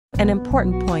An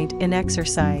important point in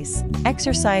exercise.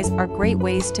 Exercise are great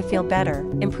ways to feel better,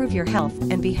 improve your health,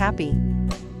 and be happy.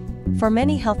 For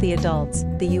many healthy adults,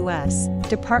 the U.S.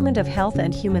 Department of Health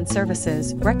and Human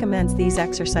Services recommends these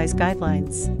exercise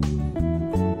guidelines.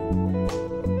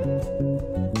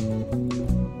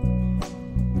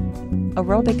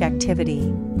 Aerobic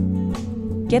activity.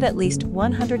 Get at least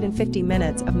 150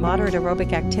 minutes of moderate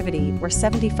aerobic activity or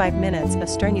 75 minutes of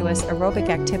strenuous aerobic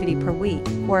activity per week,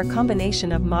 or a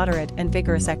combination of moderate and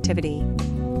vigorous activity.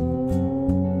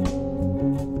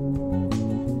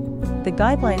 The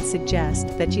guidelines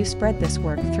suggest that you spread this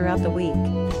work throughout the week.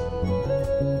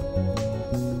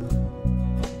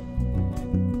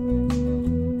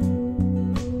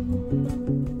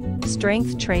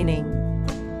 Strength training.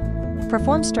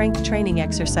 Perform strength training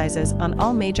exercises on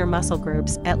all major muscle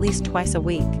groups at least twice a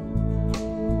week.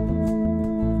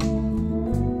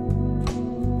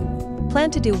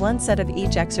 Plan to do one set of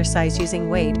each exercise using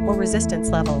weight or resistance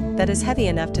level that is heavy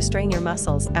enough to strain your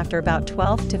muscles after about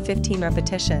 12 to 15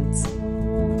 repetitions.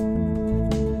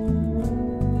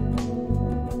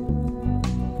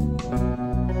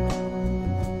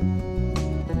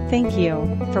 Thank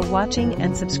you for watching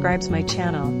and subscribe my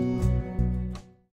channel.